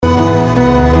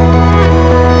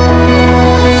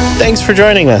Thanks for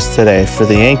joining us today for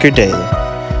the Anchor Daily.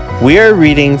 We are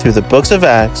reading through the books of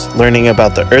Acts, learning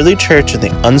about the early church and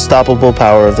the unstoppable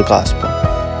power of the gospel.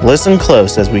 Listen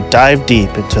close as we dive deep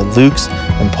into Luke's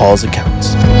and Paul's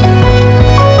accounts.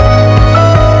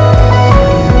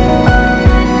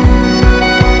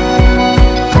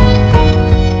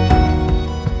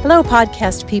 Hello,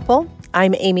 podcast people.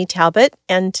 I'm Amy Talbot,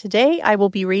 and today I will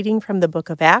be reading from the book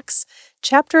of Acts,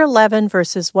 chapter 11,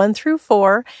 verses 1 through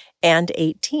 4 and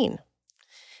 18.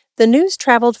 The news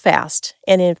traveled fast,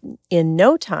 and in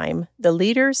no time, the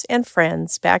leaders and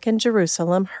friends back in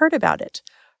Jerusalem heard about it,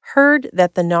 heard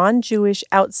that the non-Jewish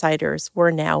outsiders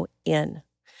were now in.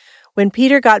 When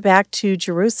Peter got back to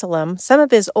Jerusalem, some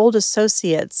of his old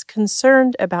associates,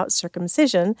 concerned about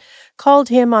circumcision, called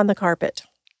him on the carpet.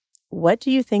 "What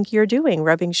do you think you're doing,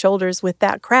 rubbing shoulders with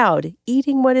that crowd,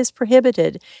 eating what is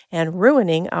prohibited, and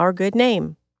ruining our good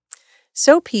name?"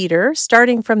 So Peter,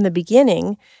 starting from the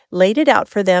beginning, laid it out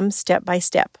for them step by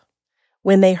step.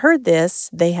 When they heard this,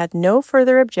 they had no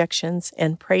further objections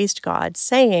and praised God,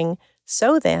 saying,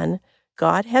 "So then,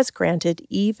 God has granted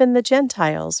even the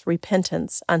Gentiles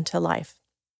repentance unto life."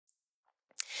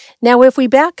 Now, if we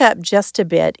back up just a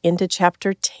bit into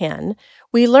chapter 10,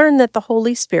 we learn that the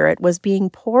Holy Spirit was being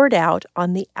poured out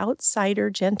on the outsider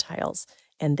Gentiles,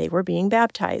 and they were being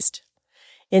baptized.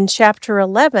 In chapter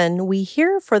 11, we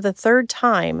hear for the third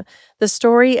time the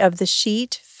story of the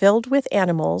sheet filled with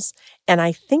animals, and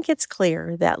I think it's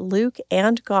clear that Luke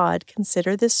and God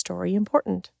consider this story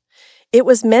important. It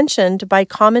was mentioned by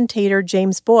commentator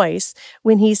James Boyce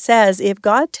when he says, if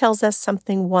God tells us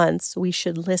something once, we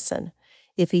should listen.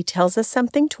 If he tells us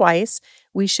something twice,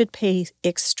 we should pay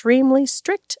extremely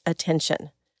strict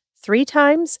attention. 3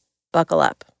 times, buckle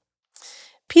up.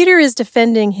 Peter is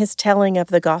defending his telling of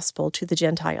the gospel to the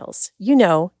Gentiles. You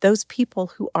know, those people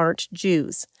who aren't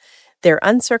Jews. They're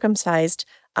uncircumcised,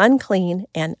 unclean,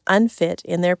 and unfit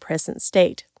in their present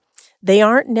state. They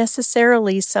aren't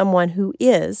necessarily someone who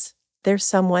is, they're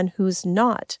someone who's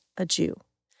not a Jew.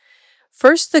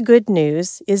 First, the good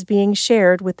news is being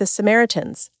shared with the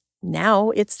Samaritans. Now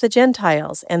it's the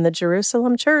Gentiles, and the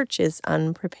Jerusalem church is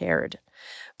unprepared.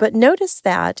 But notice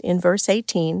that, in verse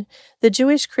 18, the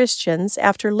Jewish Christians,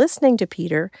 after listening to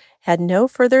Peter, had no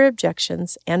further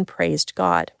objections and praised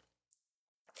God.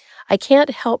 I can't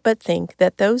help but think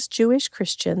that those Jewish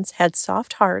Christians had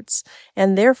soft hearts,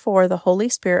 and therefore the Holy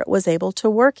Spirit was able to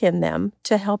work in them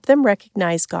to help them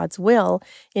recognize God's will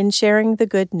in sharing the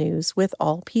good news with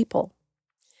all people.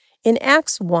 In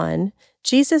Acts 1,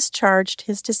 Jesus charged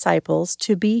his disciples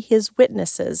to be his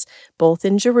witnesses, both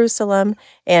in Jerusalem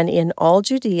and in all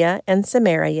Judea and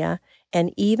Samaria,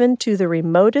 and even to the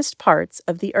remotest parts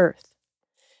of the earth.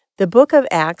 The book of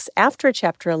Acts after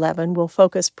chapter 11 will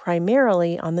focus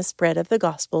primarily on the spread of the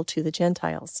gospel to the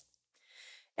Gentiles.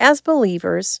 As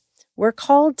believers, we're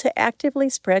called to actively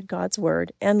spread God's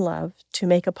word and love to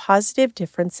make a positive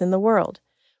difference in the world,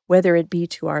 whether it be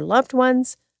to our loved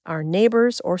ones, our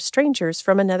neighbors, or strangers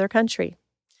from another country.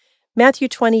 Matthew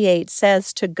 28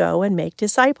 says to go and make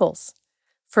disciples.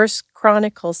 1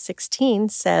 Chronicles 16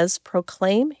 says,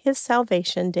 proclaim his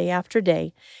salvation day after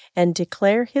day and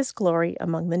declare his glory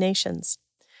among the nations.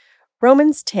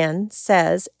 Romans 10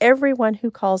 says, everyone who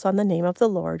calls on the name of the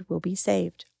Lord will be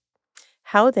saved.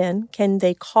 How then can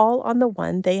they call on the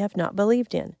one they have not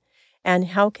believed in? And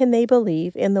how can they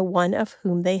believe in the one of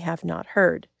whom they have not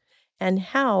heard? And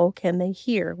how can they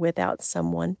hear without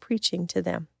someone preaching to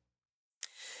them?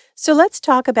 So let's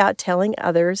talk about telling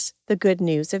others the good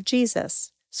news of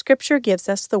Jesus. Scripture gives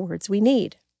us the words we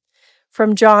need.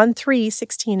 From John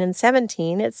 3:16 and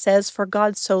 17, it says, "For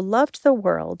God so loved the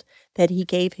world that he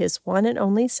gave his one and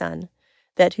only Son,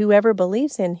 that whoever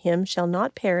believes in him shall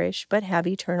not perish but have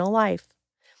eternal life.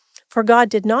 For God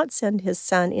did not send his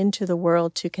Son into the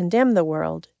world to condemn the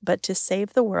world, but to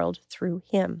save the world through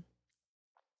him."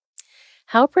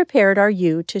 How prepared are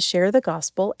you to share the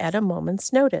gospel at a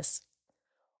moment's notice?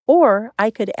 Or I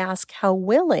could ask, how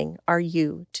willing are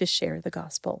you to share the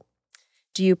gospel?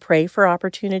 Do you pray for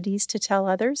opportunities to tell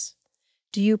others?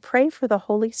 Do you pray for the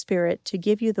Holy Spirit to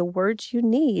give you the words you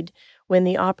need when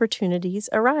the opportunities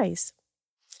arise?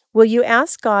 Will you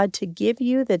ask God to give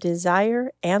you the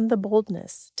desire and the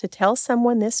boldness to tell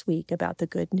someone this week about the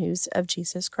good news of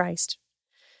Jesus Christ?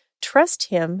 Trust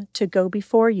him to go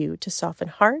before you to soften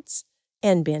hearts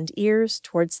and bend ears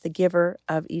towards the giver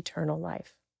of eternal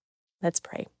life. Let's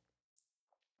pray.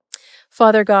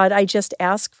 Father God, I just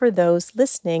ask for those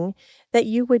listening that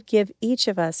you would give each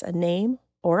of us a name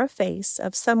or a face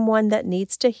of someone that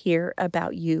needs to hear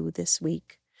about you this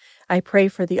week. I pray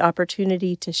for the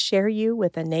opportunity to share you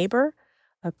with a neighbor,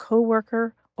 a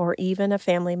coworker, or even a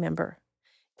family member.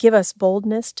 Give us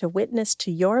boldness to witness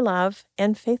to your love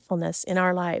and faithfulness in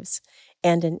our lives,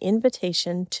 and an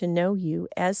invitation to know you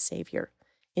as Savior.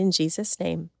 In Jesus'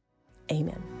 name,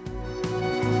 amen.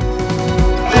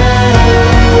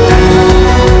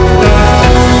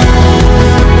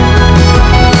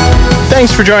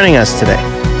 Thanks for joining us today.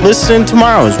 Listen in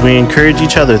tomorrow as we encourage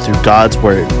each other through God's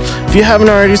Word. If you haven't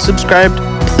already subscribed,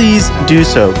 please do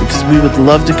so because we would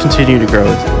love to continue to grow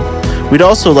with you. We'd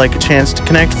also like a chance to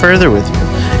connect further with you.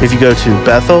 If you go to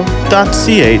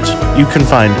bethel.ch, you can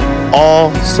find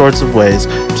all sorts of ways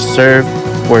to serve,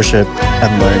 worship,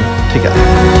 and learn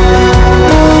together.